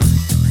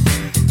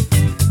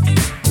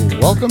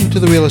Welcome to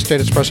the Real Estate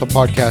Espresso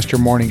Podcast,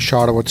 your morning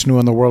shot of what's new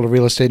in the world of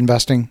real estate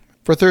investing.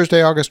 For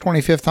Thursday, August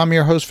 25th, I'm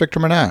your host, Victor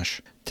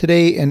Menashe.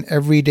 Today and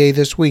every day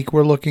this week,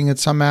 we're looking at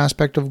some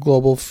aspect of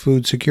global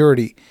food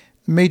security,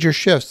 the major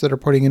shifts that are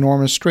putting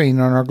enormous strain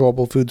on our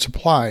global food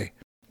supply.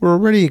 We're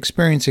already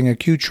experiencing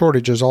acute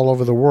shortages all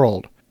over the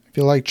world. If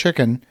you like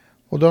chicken,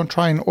 well, don't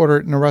try and order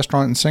it in a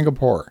restaurant in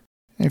Singapore.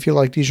 And if you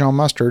like Dijon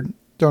mustard,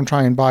 don't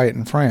try and buy it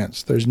in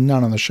France. There's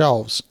none on the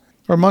shelves.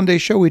 Our Monday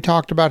show, we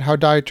talked about how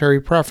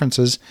dietary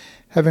preferences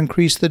have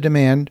increased the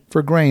demand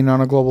for grain on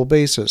a global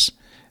basis,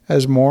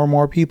 as more and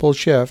more people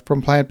shift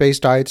from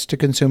plant-based diets to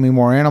consuming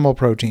more animal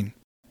protein.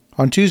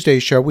 On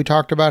Tuesday's show, we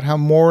talked about how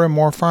more and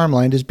more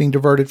farmland is being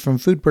diverted from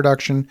food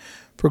production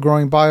for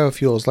growing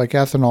biofuels like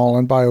ethanol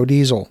and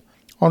biodiesel.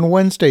 On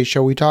Wednesday's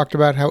show, we talked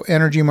about how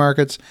energy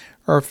markets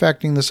are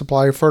affecting the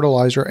supply of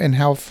fertilizer and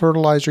how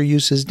fertilizer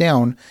use is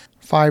down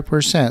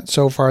 5%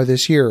 so far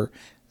this year,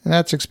 and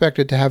that's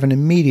expected to have an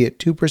immediate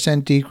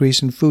 2%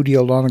 decrease in food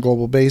yield on a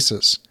global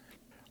basis.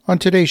 On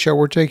today's show,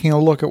 we're taking a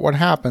look at what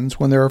happens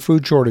when there are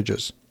food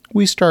shortages.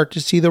 We start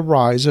to see the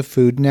rise of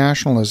food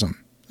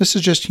nationalism. This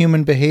is just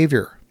human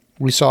behavior.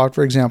 We saw it,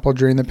 for example,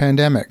 during the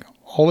pandemic.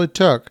 All it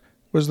took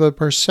was the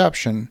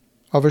perception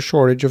of a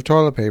shortage of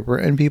toilet paper,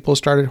 and people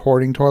started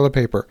hoarding toilet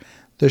paper.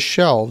 The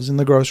shelves in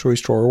the grocery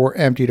store were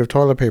emptied of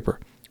toilet paper.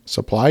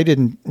 Supply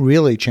didn't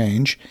really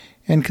change,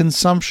 and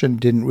consumption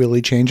didn't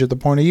really change at the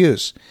point of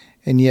use.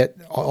 And yet,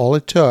 all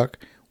it took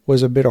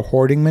was a bit of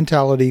hoarding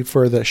mentality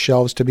for the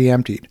shelves to be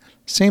emptied.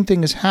 Same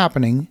thing is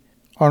happening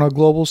on a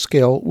global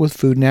scale with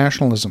food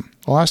nationalism.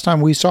 The last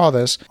time we saw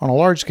this on a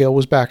large scale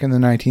was back in the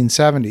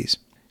 1970s.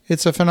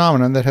 It's a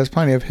phenomenon that has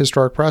plenty of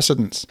historic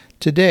precedents.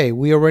 Today,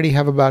 we already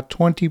have about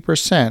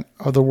 20%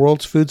 of the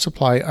world's food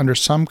supply under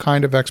some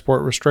kind of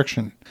export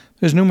restriction.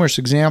 There's numerous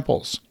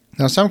examples.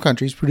 Now, some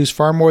countries produce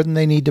far more than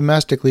they need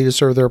domestically to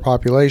serve their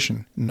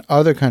population, and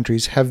other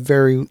countries have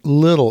very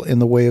little in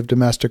the way of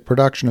domestic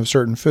production of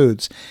certain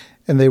foods,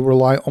 and they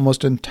rely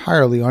almost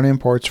entirely on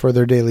imports for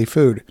their daily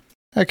food.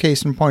 A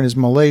case in point is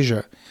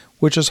Malaysia,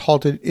 which has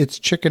halted its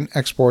chicken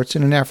exports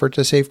in an effort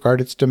to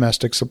safeguard its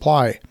domestic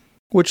supply,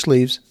 which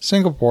leaves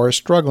Singapore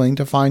struggling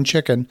to find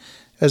chicken,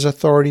 as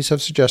authorities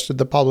have suggested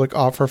the public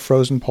offer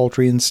frozen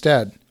poultry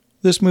instead.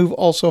 This move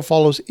also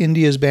follows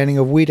India's banning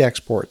of wheat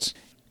exports,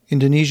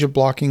 Indonesia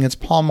blocking its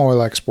palm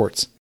oil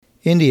exports.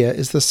 India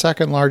is the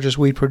second largest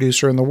wheat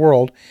producer in the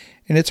world,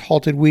 and it's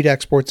halted wheat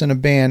exports in a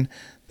ban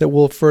that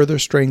will further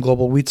strain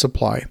global wheat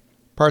supply.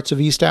 Parts of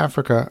East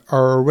Africa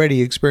are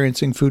already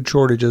experiencing food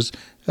shortages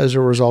as a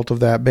result of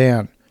that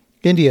ban.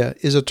 India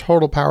is a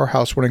total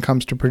powerhouse when it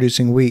comes to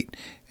producing wheat,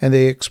 and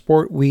they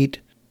export wheat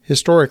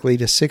historically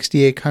to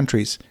 68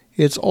 countries.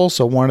 It's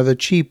also one of the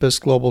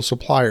cheapest global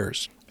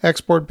suppliers.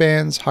 Export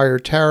bans, higher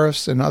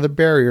tariffs, and other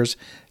barriers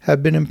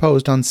have been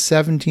imposed on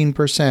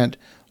 17%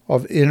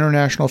 of the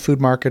international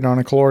food market on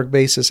a caloric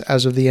basis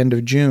as of the end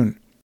of June.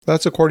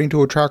 That's according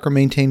to a tracker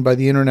maintained by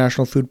the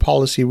International Food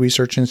Policy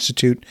Research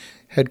Institute,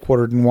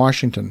 headquartered in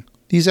Washington.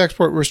 These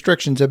export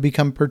restrictions have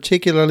become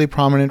particularly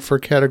prominent for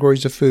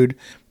categories of food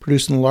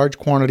produced in large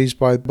quantities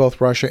by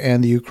both Russia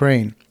and the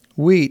Ukraine.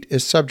 Wheat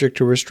is subject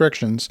to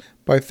restrictions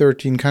by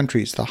 13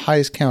 countries, the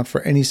highest count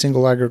for any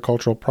single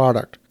agricultural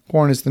product.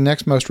 Corn is the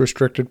next most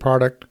restricted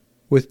product,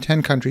 with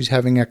 10 countries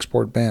having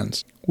export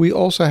bans. We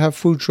also have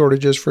food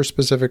shortages for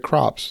specific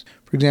crops.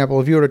 For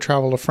example, if you were to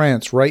travel to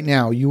France right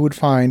now, you would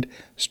find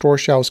store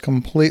shelves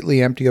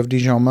completely empty of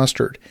Dijon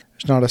mustard.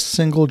 There's not a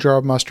single jar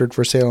of mustard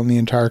for sale in the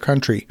entire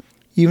country.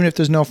 Even if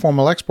there's no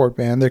formal export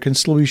ban, there can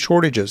still be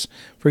shortages.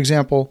 For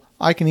example,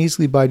 I can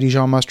easily buy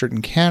Dijon mustard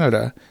in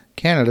Canada.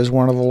 Canada is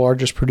one of the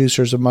largest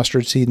producers of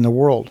mustard seed in the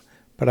world,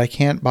 but I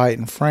can't buy it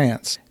in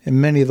France. And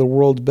many of the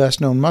world's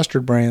best-known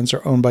mustard brands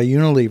are owned by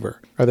Unilever.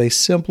 Are they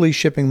simply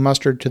shipping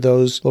mustard to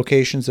those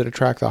locations that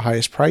attract the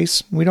highest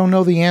price? We don't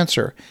know the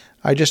answer.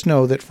 I just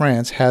know that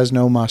France has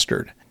no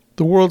mustard.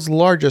 The world's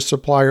largest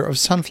supplier of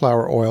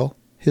sunflower oil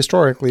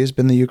historically has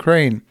been the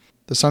Ukraine.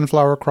 The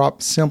sunflower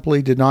crop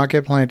simply did not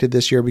get planted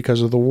this year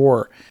because of the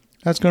war.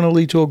 That's going to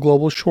lead to a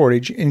global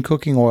shortage in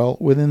cooking oil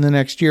within the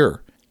next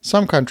year.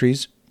 Some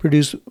countries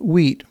produce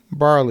wheat,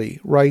 barley,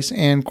 rice,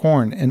 and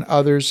corn, and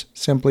others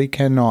simply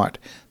cannot.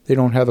 They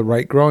don't have the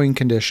right growing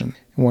condition.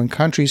 And when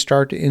countries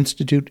start to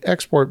institute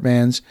export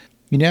bans,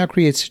 you now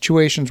create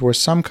situations where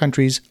some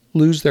countries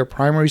lose their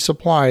primary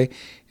supply,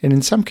 and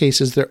in some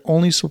cases their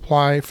only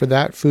supply for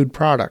that food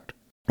product.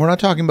 We're not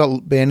talking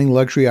about banning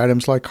luxury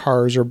items like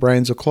cars or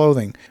brands of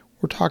clothing.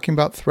 We're talking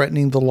about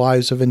threatening the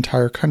lives of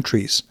entire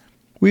countries.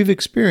 We've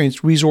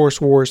experienced resource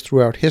wars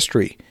throughout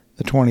history.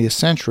 The 20th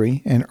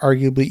century, and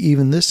arguably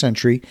even this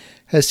century,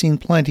 has seen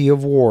plenty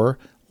of war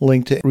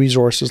linked to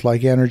resources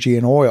like energy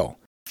and oil.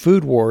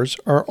 Food wars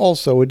are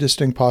also a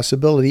distinct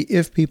possibility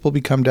if people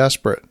become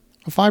desperate.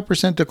 A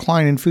 5%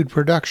 decline in food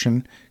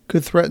production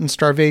could threaten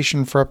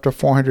starvation for up to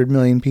 400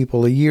 million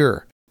people a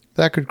year.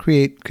 That could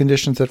create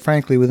conditions that,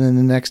 frankly, within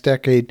the next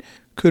decade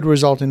could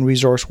result in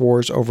resource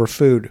wars over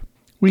food.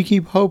 We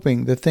keep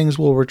hoping that things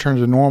will return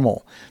to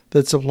normal,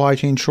 that supply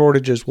chain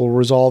shortages will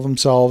resolve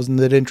themselves, and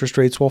that interest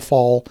rates will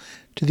fall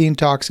to the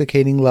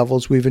intoxicating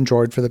levels we've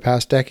enjoyed for the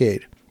past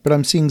decade. But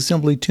I'm seeing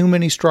simply too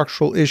many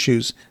structural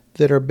issues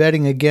that are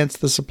betting against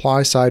the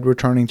supply side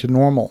returning to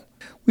normal.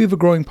 We have a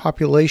growing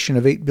population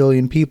of 8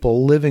 billion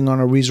people living on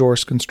a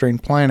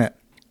resource-constrained planet.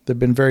 There have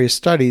been various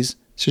studies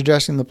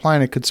suggesting the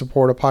planet could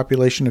support a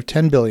population of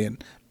 10 billion,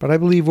 but I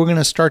believe we're going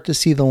to start to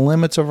see the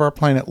limits of our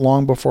planet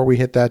long before we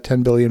hit that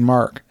 10 billion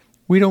mark.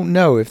 We don't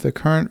know if the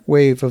current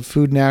wave of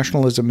food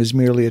nationalism is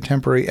merely a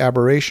temporary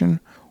aberration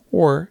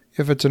or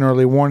if it's an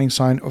early warning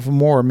sign of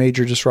more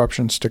major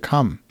disruptions to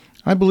come.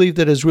 I believe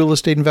that as real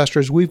estate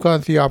investors, we've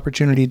got the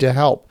opportunity to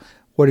help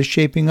what is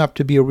shaping up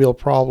to be a real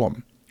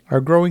problem. Our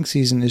growing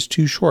season is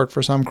too short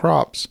for some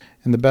crops,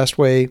 and the best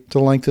way to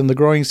lengthen the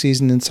growing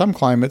season in some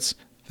climates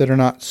that are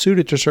not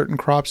suited to certain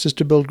crops is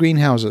to build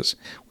greenhouses.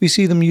 We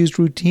see them used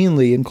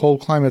routinely in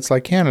cold climates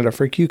like Canada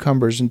for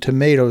cucumbers and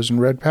tomatoes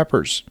and red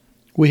peppers.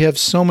 We have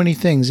so many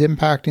things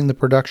impacting the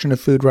production of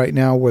food right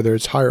now, whether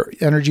it's higher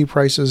energy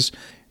prices,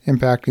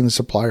 impacting the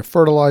supply of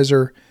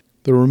fertilizer,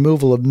 the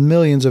removal of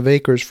millions of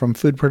acres from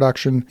food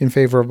production in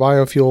favor of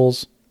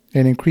biofuels,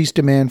 and increased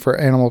demand for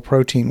animal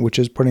protein, which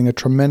is putting a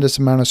tremendous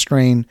amount of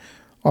strain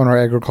on our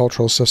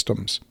agricultural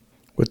systems.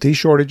 With these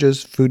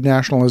shortages, food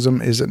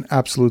nationalism is an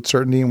absolute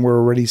certainty, and we're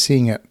already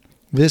seeing it.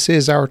 This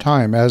is our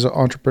time as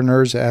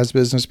entrepreneurs, as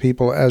business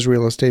people, as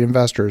real estate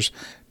investors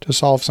to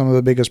solve some of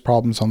the biggest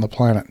problems on the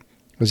planet.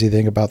 As you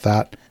think about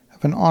that,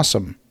 have an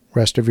awesome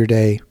rest of your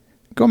day.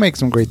 Go make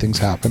some great things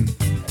happen.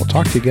 We'll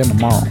talk to you again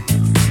tomorrow.